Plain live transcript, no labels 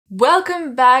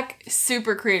Welcome back,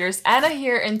 super creators. Anna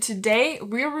here, and today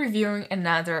we're reviewing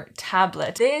another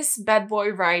tablet. This bad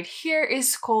boy right here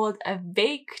is called a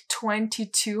VEIKK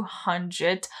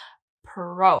 2200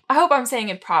 Pro. I hope I'm saying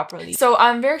it properly. So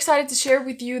I'm very excited to share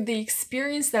with you the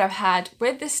experience that I've had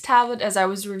with this tablet as I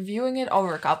was reviewing it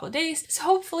over a couple of days. So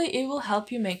hopefully it will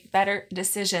help you make better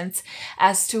decisions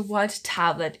as to what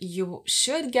tablet you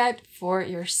should get for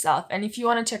yourself. And if you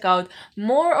want to check out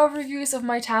more overviews of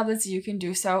my tablets, you can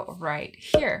do so right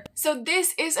here. So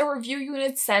this is a review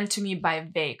unit sent to me by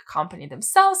VEIKK company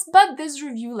themselves, but this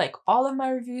review, like all of my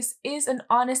reviews, is an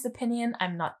honest opinion.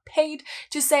 I'm not paid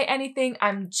to say anything.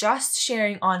 I'm just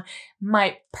sharing on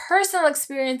my personal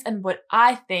experience and what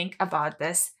I think about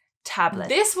this tablet.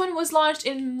 This one was launched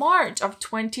in March of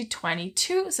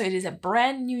 2022, so it is a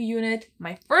brand new unit.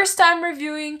 My first time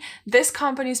reviewing this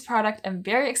company's product. I'm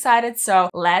very excited,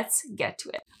 so let's get to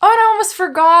it. Oh, and I almost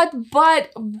forgot,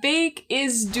 but VEIKK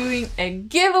is doing a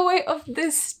giveaway of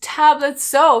this tablet,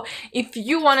 so if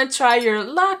you want to try your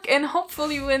luck and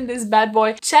hopefully win this bad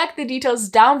boy, check the details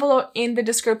down below in the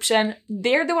description.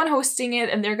 They're the one hosting it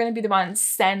and they're going to be the one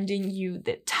sending you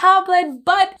the tablet,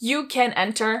 but you can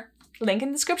enter. Link in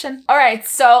the description. All right,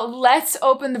 so let's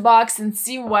open the box and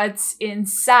see what's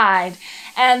inside.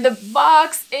 And the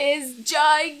box is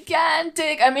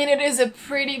gigantic. I mean, it is a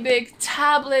pretty big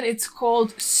tablet. It's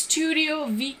called Studio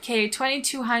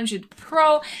VK2200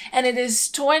 Pro, and it is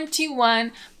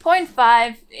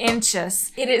 21.5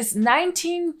 inches. It is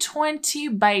 1920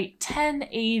 by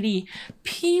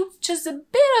 1080p, which is a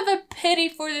bit of a pity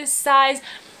for this size,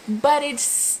 but it's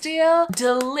still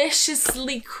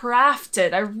deliciously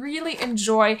crafted. I really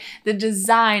enjoy the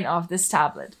design of this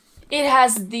tablet. It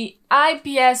has the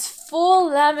IPS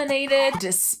full laminated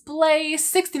display,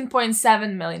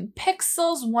 16.7 million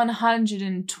pixels,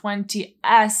 120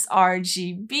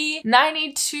 sRGB,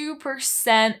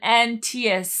 92%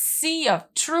 NTSC of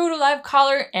true to life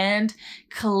color and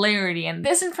clarity. And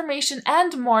this information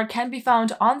and more can be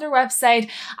found on their website.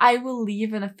 I will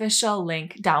leave an official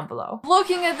link down below.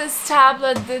 Looking at this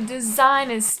tablet, the design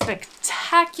is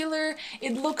spectacular.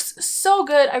 It looks so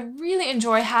good. I really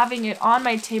enjoy having it on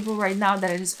my table right now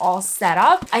that it is all set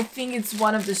up. I think it's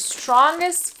one of the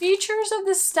strongest features of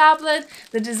this tablet.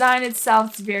 The design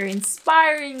itself is very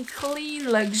inspiring, clean,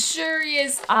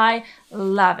 luxurious. I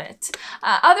love it.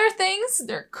 Other things,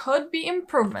 there could be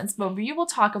improvements, but we will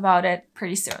talk about it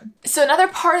pretty soon. So another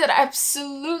part that I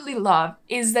absolutely love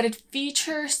is that it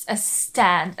features a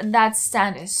stand, and that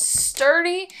stand is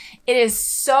sturdy. It is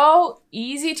so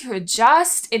easy to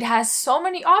adjust. It has so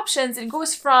many options. It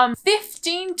goes from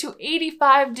 15 to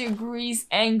 85 degrees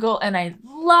angle, and I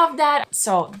love that.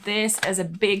 So this is a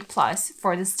big plus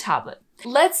for this tablet.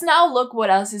 Let's now look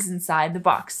what else is inside the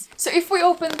box. So if we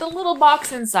open the little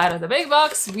box inside of the big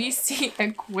box, we see a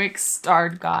quick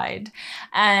start guide.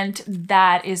 And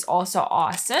that is also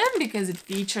awesome because it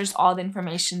features all the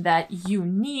information that you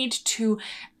need to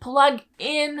plug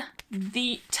in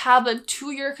the tablet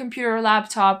to your computer or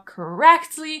laptop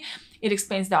correctly. It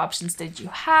explains the options that you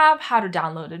have, how to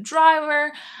download a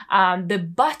driver, the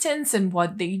buttons and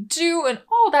what they do, and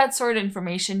all that sort of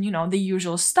information, you know, the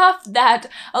usual stuff that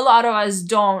a lot of us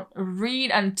don't read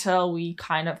until we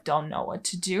kind of don't know what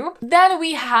to do. Then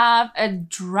we have a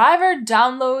driver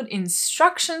download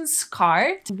instructions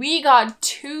card. We got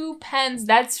 2 pens,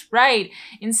 that's right.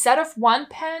 Instead of 1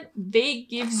 pen, they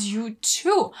gives you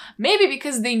 2. Maybe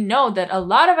because they know that a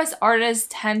lot of us artists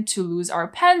tend to lose our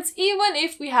pens, even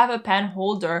if we have a pen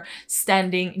holder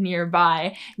standing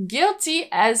nearby. Guilty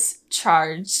as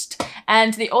charged.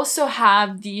 And they also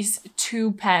have these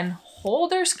 2 pen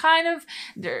holders, kind of.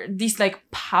 They're these like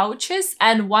pouches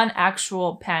and 1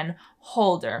 actual pen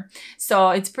holder. So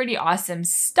it's pretty awesome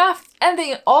stuff. And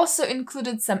they also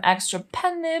included some extra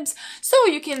pen nibs, so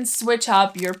you can switch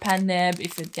up your pen nib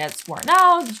if it gets worn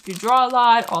out, if you draw a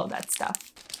lot, all that stuff.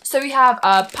 So we have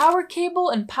a power cable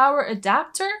and power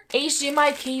adapter,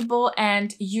 HDMI cable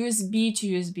and USB to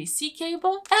USB-C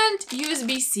cable, and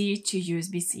USB-C to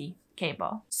USB-C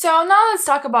cable. So now let's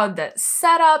talk about the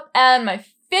setup and my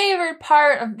favorite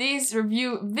part of these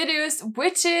review videos,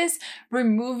 which is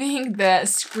removing the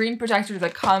screen protector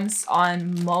that comes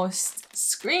on most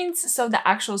screens so the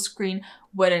actual screen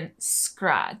wouldn't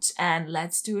scratch. And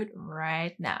let's do it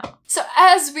right now. So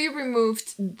as we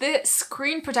removed the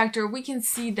screen protector, we can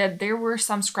see that there were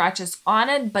some scratches on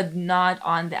it, but not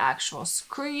on the actual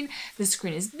screen. The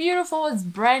screen is beautiful, it's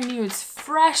brand new, it's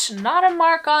fresh, not a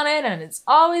mark on it, and it's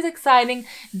always exciting,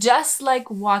 just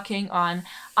like walking on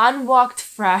unwalked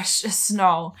fresh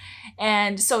snow.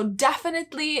 And so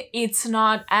definitely it's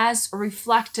not as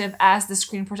reflective as the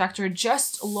screen protector.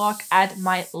 Just look at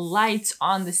my lights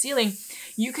on the ceiling.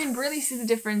 You can really see the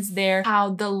difference there,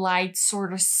 how the light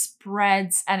sort of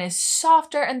spreads and is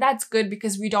softer, and that's good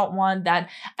because we don't want that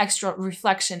extra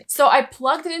reflection. So I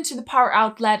plugged it into the power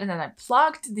outlet, and then I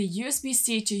plugged the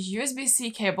USB-C to USB-C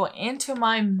cable into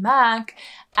my Mac,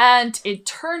 and it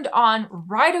turned on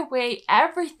right away.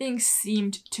 Everything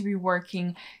seemed to be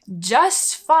working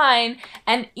just fine,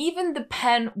 and even the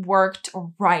pen worked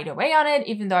right away on it,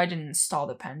 even though I didn't install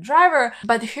the pen driver.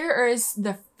 But here is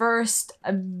the first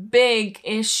big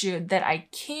issue that I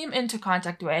came into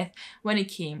contact with when it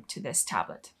came to this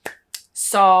tablet.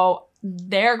 So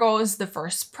there goes the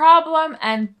first problem,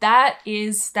 and that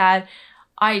is that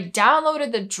I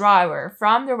downloaded the driver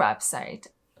from their website,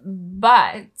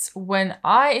 but when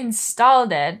I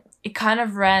installed it, it kind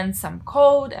of ran some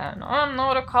code, and I'm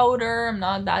not a coder, I'm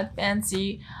not that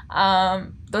fancy.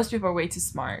 Those people are way too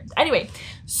smart. Anyway,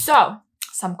 so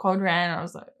some code ran, I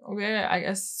was like, okay, I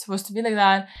guess it's supposed to be like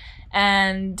that.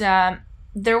 And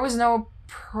there was no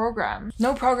program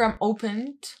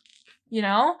opened, you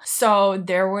know? So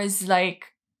there was like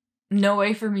no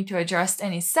way for me to adjust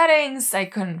any settings. I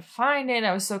couldn't find it.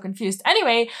 I was so confused.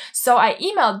 Anyway, so I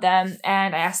emailed them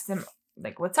and I asked them,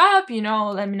 like, what's up? You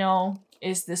know, let me know.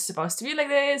 Is this supposed to be like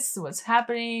this? What's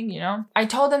happening? You know, I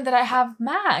told them that I have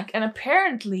Mac, and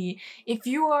apparently if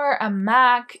you are a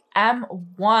Mac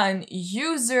M1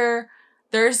 user,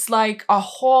 there's like a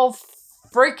whole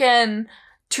freaking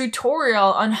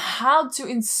tutorial on how to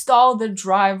install the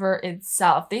driver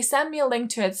itself. They sent me a link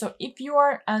to it. So if you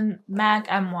are a Mac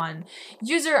M1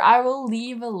 user, I will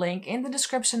leave a link in the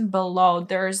description below.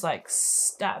 There's like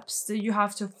steps that you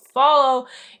have to follow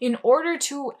in order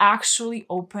to actually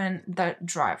open the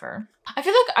driver. I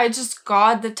feel like I just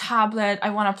got the tablet,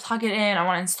 I want to plug it in, I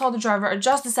want to install the driver,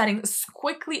 adjust the settings as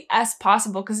quickly as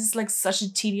possible because it's like such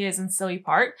a tedious and silly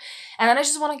part. And then I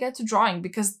just want to get to drawing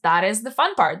because that is the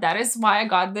fun part. That is why I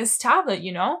got this tablet,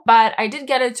 you know? But I did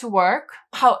get it to work.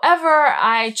 However,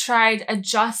 I tried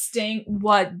adjusting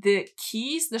what the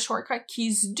keys, the shortcut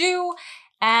keys do,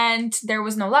 and there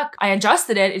was no luck. I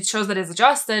adjusted it, it shows that it's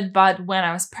adjusted, but when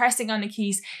I was pressing on the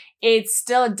keys, it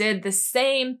still did the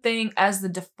same thing as the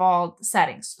default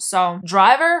settings. So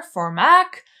driver for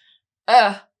Mac,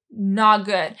 not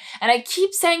good. And I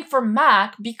keep saying for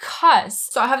Mac because,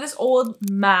 so I have this old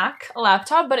Mac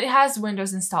laptop, but it has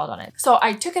Windows installed on it. So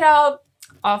I took it out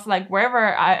of like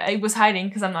wherever I was hiding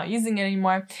because I'm not using it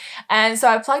anymore. And so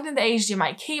I plugged in the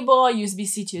HDMI cable,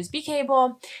 USB-C to USB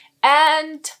cable,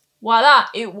 and voila,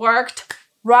 it worked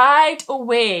right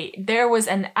away. There was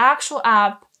an actual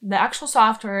app, the actual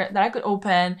software that I could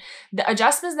open. The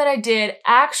adjustments that I did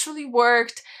actually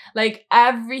worked. Like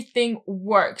everything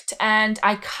worked, and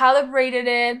I calibrated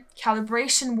it.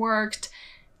 Calibration worked.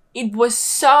 It was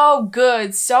so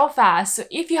good, so fast. So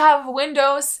if you have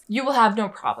Windows, you will have no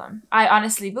problem. I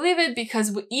honestly believe it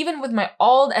because even with my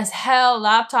old as hell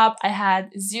laptop, I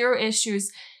had zero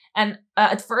issues. And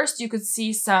at first you could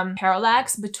see some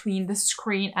parallax between the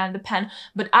screen and the pen,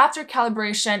 but after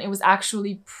calibration, it was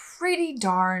actually pretty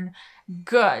darn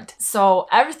good. So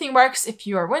everything works if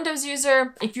you're a Windows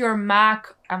user. If you're a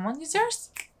Mac M1 users,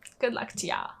 good luck to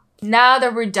ya. Now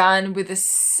that we're done with the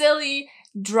silly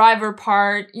driver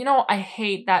part, you know, I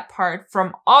hate that part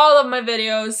from all of my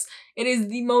videos. It is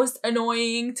the most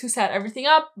annoying to set everything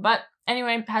up, but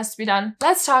anyway, it has to be done.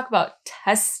 Let's talk about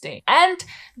testing. And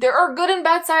there are good and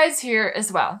bad sides here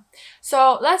as well.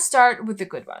 So let's start with the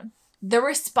good one. The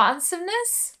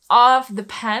responsiveness of the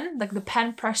pen, like the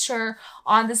pen pressure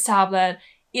on this tablet,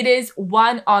 it is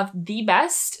one of the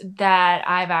best that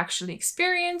I've actually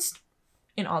experienced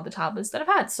in all the tablets that I've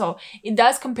had. So it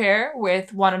does compare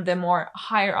with one of the more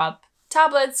higher up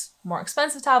tablets, more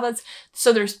expensive tablets.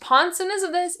 So the responsiveness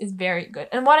of this is very good.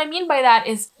 And what I mean by that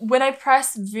is when I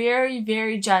press very,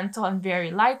 very gentle and very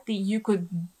lightly, you could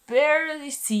barely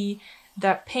see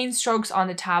the paint strokes on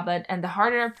the tablet, and the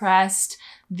harder I pressed,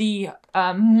 the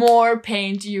more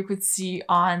paint you could see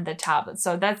on the tablet.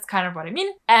 So that's kind of what I mean.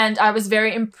 And I was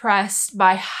very impressed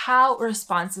by how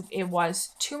responsive it was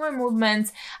to my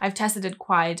movements. I've tested it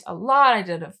quite a lot. I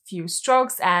did a few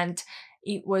strokes and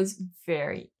it was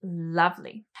very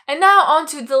lovely. And now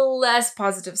onto the less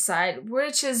positive side,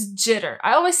 which is jitter.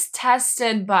 I always test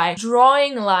it by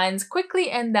drawing lines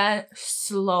quickly and then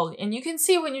slowly. And you can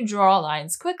see when you draw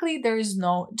lines quickly, there is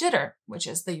no jitter, which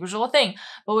is the usual thing.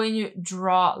 But when you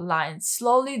draw lines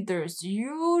slowly, there's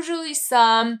usually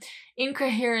some.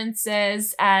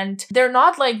 incoherences, and they're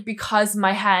not like because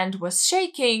my hand was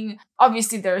shaking.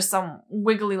 Obviously there's some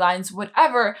wiggly lines,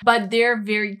 whatever, but they're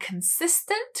very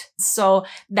consistent. So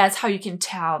that's how you can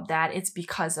tell that it's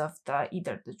because of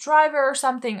either the driver or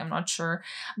something, I'm not sure.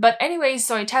 But anyway,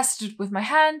 so I tested it with my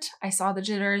hand, I saw the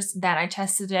jitters, then I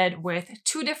tested it with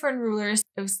 2 different rulers,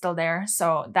 it was still there,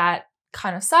 so that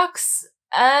kind of sucks.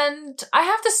 And I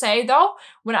have to say though,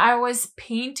 when I was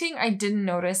painting, I didn't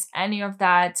notice any of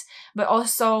that, but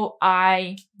also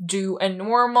I do a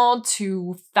normal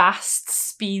to fast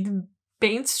speed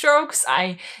paint strokes.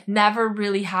 I never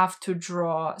really have to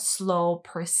draw slow,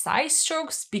 precise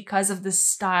strokes because of the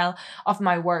style of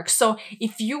my work. So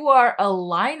if you are a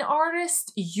line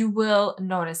artist, you will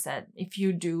notice it. If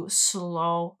you do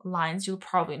slow lines, you'll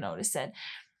probably notice it.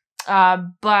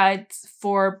 But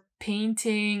for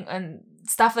painting and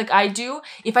stuff like I do,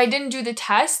 if I didn't do the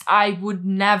test, I would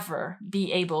never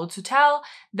be able to tell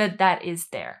that that is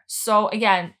there. So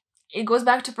again, it goes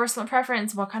back to personal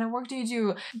preference. What kind of work do you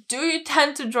do? Do you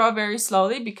tend to draw very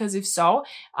slowly? Because if so,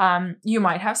 you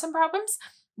might have some problems.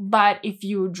 But if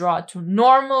you draw to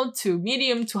normal, to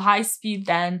medium, to high speed,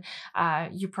 then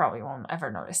you probably won't ever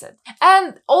notice it.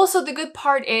 And also the good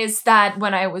part is that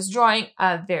when I was drawing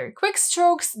very quick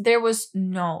strokes, there was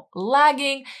no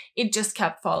lagging. It just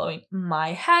kept following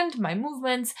my hand, my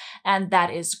movements, and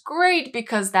that is great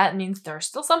because that means there's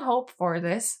still some hope for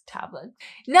this tablet.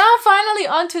 Now finally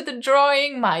onto the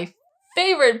drawing, my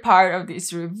favorite part of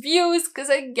these reviews, because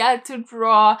I get to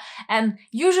draw, and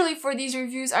usually for these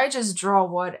reviews I just draw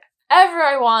whatever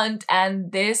I want, and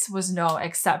this was no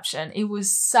exception. It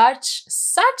was such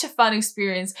a fun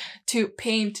experience to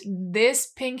paint this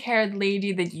pink-haired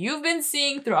lady that you've been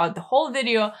seeing throughout the whole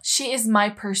video. She is my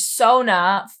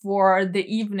persona for the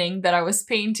evening that I was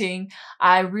painting.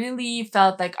 I really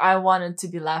felt like I wanted to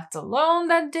be left alone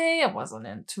that day. I wasn't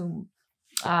in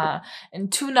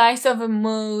too nice of a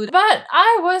mood, but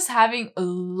I was having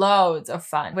loads of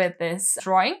fun with this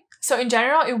drawing. So in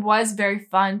general, it was very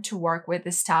fun to work with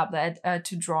this tablet,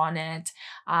 to draw on it.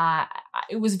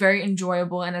 It was very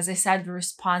enjoyable, and as I said, the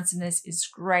responsiveness is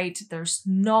great. There's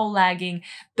no lagging.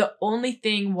 The only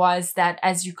thing was that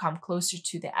as you come closer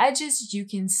to the edges, you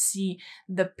can see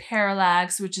the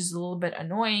parallax, which is a little bit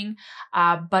annoying,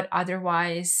 but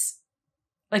otherwise,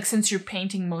 like since you're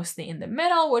painting mostly in the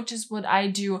middle, which is what I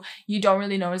do, you don't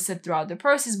really notice it throughout the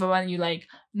process, but when you like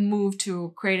move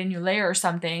to create a new layer or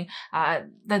something,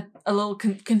 that a little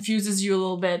confuses you a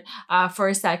little bit for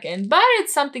a second, but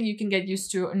it's something you can get used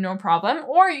to, no problem,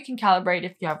 or you can calibrate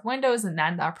if you have Windows and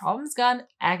then that problem's gone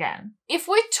again. If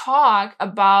we talk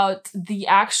about the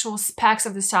actual specs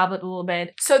of this tablet a little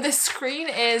bit, so the screen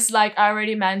is, like I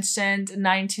already mentioned,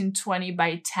 1920 by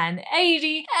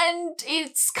 1080, and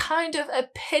it's kind of a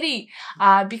pity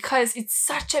because it's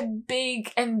such a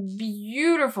big and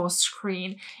beautiful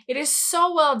screen. It is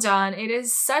so well done. It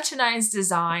is such a nice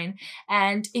design,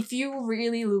 and if you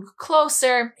really look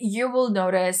closer, you will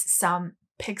notice some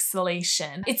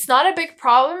pixelation. It's not a big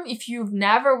problem if you've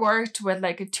never worked with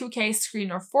like a 2K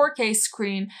screen or 4K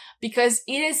screen, because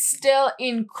it is still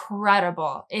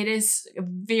incredible. It is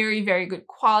very, very good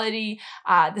quality.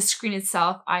 The screen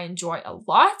itself, I enjoy a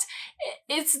lot.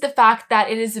 It's the fact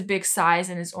that it is a big size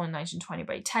and is only 1920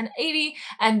 by 1080,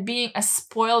 and being a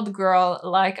spoiled girl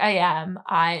like I am,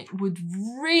 I would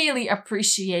really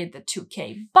appreciate the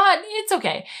 2K, but it's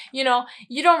okay. You know,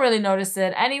 you don't really notice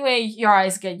it anyway. Your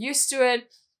eyes get used to it.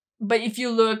 But if you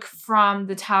look from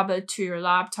the tablet to your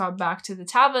laptop back to the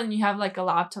tablet, and you have like a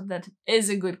laptop that is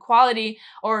a good quality,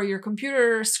 or your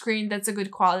computer screen that's a good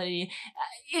quality,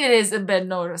 it is a bit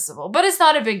noticeable, but it's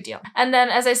not a big deal. And then,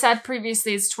 as I said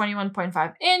previously, it's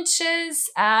 21.5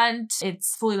 inches and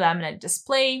it's fully laminated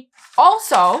display.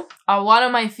 Also, one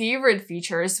of my favorite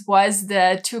features was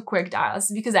the 2 quick dials,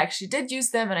 because I actually did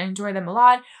use them and I enjoy them a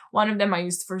lot. One of them I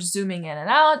used for zooming in and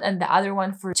out, and the other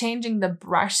one for changing the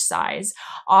brush size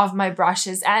of my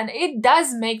brushes. And it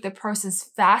does make the process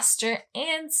faster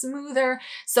and smoother.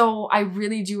 So I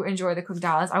really do enjoy the quick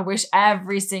dials. I wish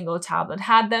every single tablet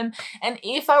had them. And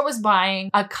if I was buying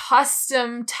a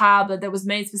custom tablet that was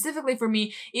made specifically for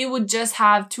me, it would just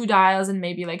have 2 dials and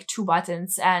maybe like 2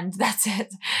 buttons, and that's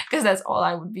it, because that's all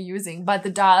I would be using. But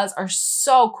the dials are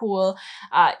so cool.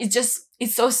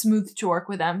 It's so smooth to work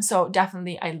with them. So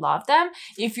definitely I love them.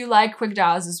 If you like quick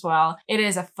dials as well, it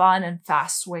is a fun and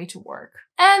fast way to work.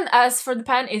 And as for the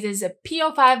pen, it is a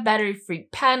P05 battery-free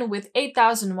pen with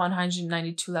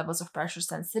 8,192 levels of pressure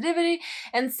sensitivity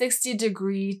and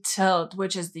 60-degree tilt,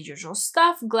 which is the usual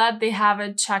stuff. Glad they have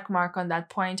a check mark on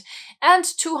that point. And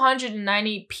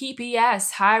 290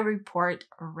 PPS, high report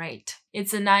rate.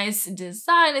 It's a nice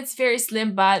design. It's very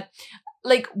slim, but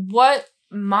like what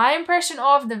my impression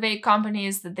of the VEIKK company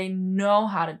is that they know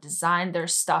how to design their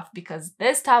stuff, because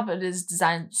this tablet is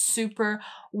designed super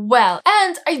well.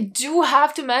 And I do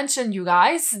have to mention, you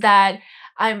guys, that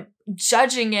I'm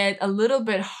judging it a little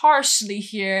bit harshly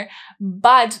here,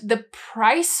 but the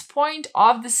price point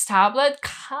of this tablet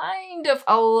kind of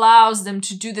allows them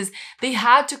to do this. They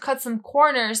had to cut some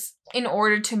corners in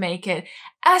order to make it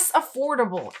as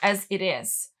affordable as it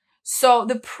is. So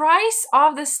the price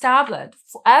of this tablet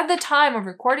at the time of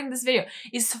recording this video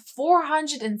is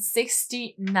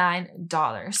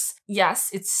 $469. Yes,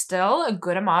 it's still a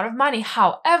good amount of money.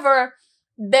 However,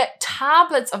 the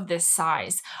tablets of this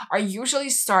size are usually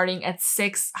starting at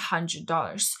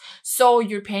 $600. So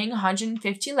you're paying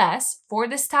 $150 less for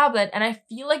this tablet. And I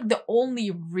feel like the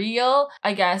only real,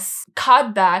 I guess,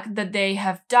 cutback that they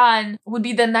have done would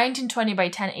be the 1920 by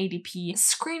 1080p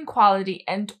screen quality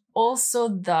and also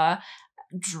the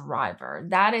driver.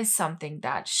 That is something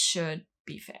that should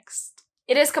be fixed.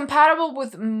 It is compatible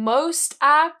with most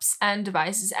apps and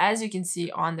devices, as you can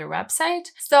see on their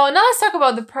website. So now let's talk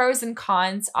about the pros and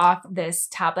cons of this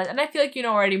tablet. And I feel like you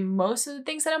know already most of the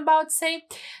things that I'm about to say,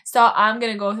 so I'm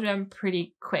gonna go through them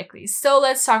pretty quickly. So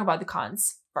let's talk about the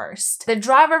cons first. The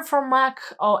driver for Mac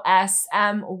OS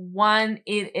M1,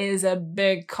 it is a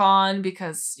big con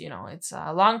because, you know, it's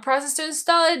a long process to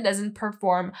install it, doesn't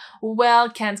perform well,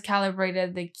 can't calibrate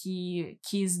it, the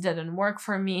keys didn't work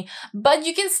for me, but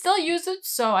you can still use it,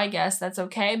 so I guess that's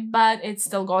okay, but it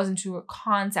still goes into a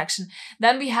con section.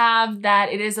 Then we have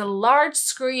that it is a large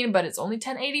screen, but it's only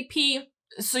 1080p.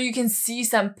 So you can see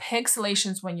some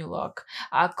pixelations when you look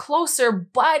closer,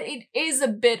 but it is a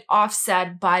bit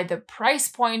offset by the price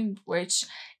point, which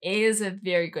is a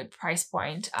very good price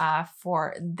point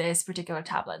for this particular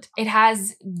tablet. It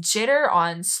has jitter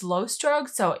on slow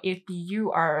strokes, so if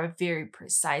you are a very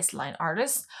precise line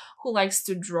artist who likes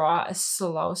to draw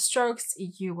slow strokes,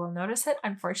 you will notice it,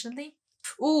 unfortunately.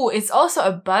 Ooh, it's also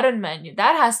a button menu.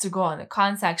 That has to go on the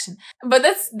con section. But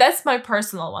that's my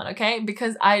personal one, okay?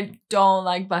 Because I don't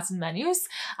like button menus.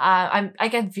 I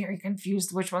get very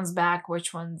confused which one's back,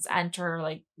 which one's enter,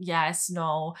 like yes,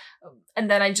 no. And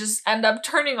then I just end up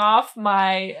turning off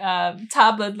my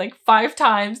tablet like 5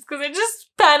 times because I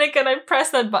just panic and I press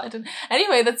that button.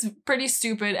 Anyway, that's pretty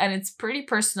stupid and it's pretty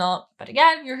personal. But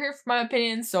again, you're here for my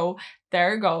opinion, so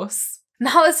there it goes.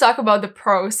 Now let's talk about the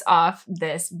pros of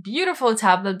this beautiful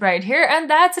tablet right here. And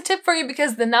that's a tip for you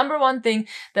because the number one thing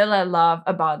that I love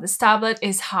about this tablet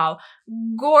is how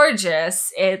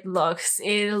gorgeous it looks.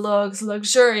 It looks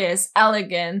luxurious,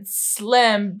 elegant,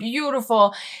 slim,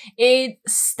 beautiful. It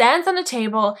stands on a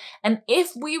table, and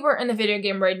if we were in a video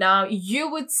game right now,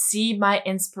 you would see my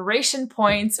inspiration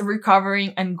points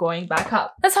recovering and going back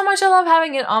up. That's how much I love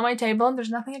having it on my table, and there's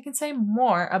nothing I can say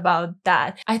more about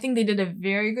that. I think they did a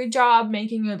very good job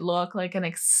making it look like an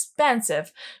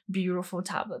expensive, beautiful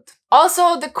tablet.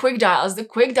 Also, the quick dials, they're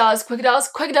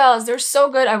so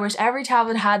good. I wish every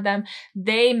tablet had them.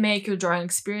 They make your drawing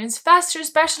experience faster,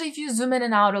 especially if you zoom in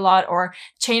and out a lot or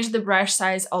change the brush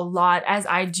size a lot, as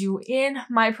I do in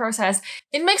my process.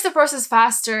 It makes the process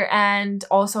faster and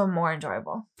also more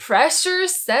enjoyable. Pressure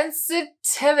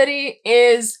sensitivity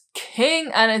is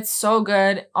king, and it's so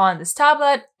good on this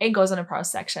tablet. It goes on the pro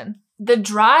section. The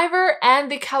driver and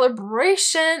the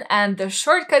calibration and the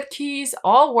shortcut keys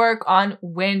all work on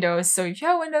Windows. So if you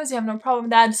have Windows, you have no problem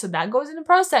with that. So that goes in the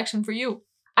pro section for you.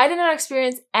 I did not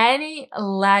experience any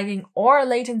lagging or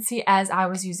latency as I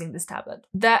was using this tablet.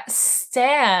 The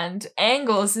stand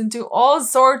angles into all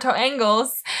sorts of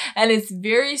angles, and it's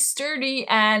very sturdy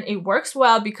and it works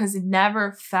well because it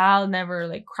never fell, never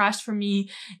like crashed for me.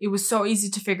 It was so easy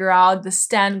to figure out. The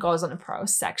stand goes on the pro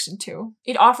section too.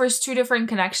 It offers 2 different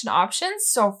connection options.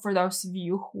 So for those of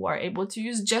you who are able to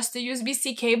use just the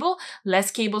USB-C cable,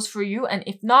 less cables for you. And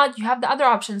if not, you have the other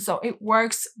option. So it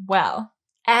works well.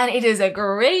 And it is a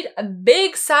great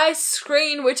big size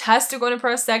screen, which has to go in a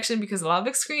pro section because I love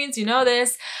big screens, you know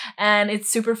this. And it's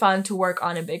super fun to work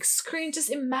on a big screen. Just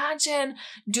imagine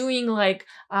doing like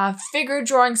figure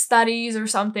drawing studies or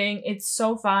something. It's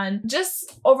so fun.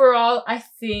 Just overall, I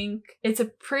think it's a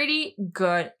pretty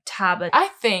good tablet. I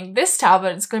think this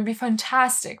tablet is going to be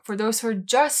fantastic for those who are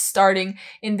just starting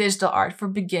in digital art, for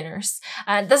beginners.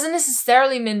 And it doesn't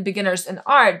necessarily mean beginners in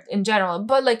art in general,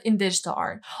 but like in digital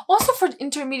art. Also for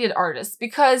intermediate artists,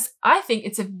 because I think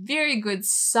it's a very good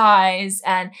size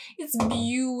and it's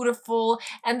beautiful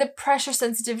and the pressure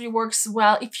sensitivity works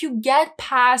well. If you get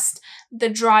past the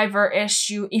driver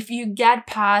issue, if you get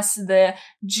past the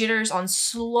jitters on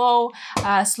slow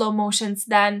motions,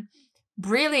 then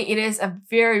really it is a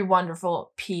very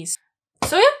wonderful piece.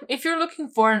 So yeah, if you're looking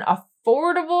for an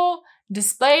affordable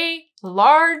display,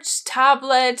 large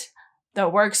tablet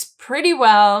that works pretty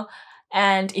well,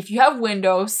 and if you have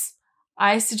Windows,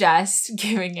 I suggest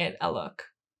giving it a look.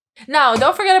 Now,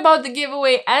 don't forget about the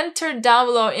giveaway. Enter down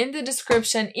below in the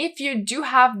description if you do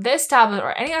have this tablet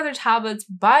or any other tablets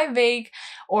by VEIKK,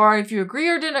 or if you agree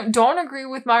or don't agree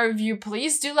with my review,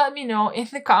 please do let me know in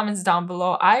the comments down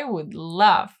below. I would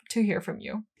love to hear from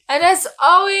you. And as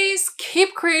always,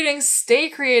 keep creating, stay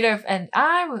creative, and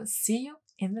I will see you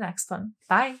in the next one.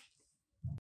 Bye.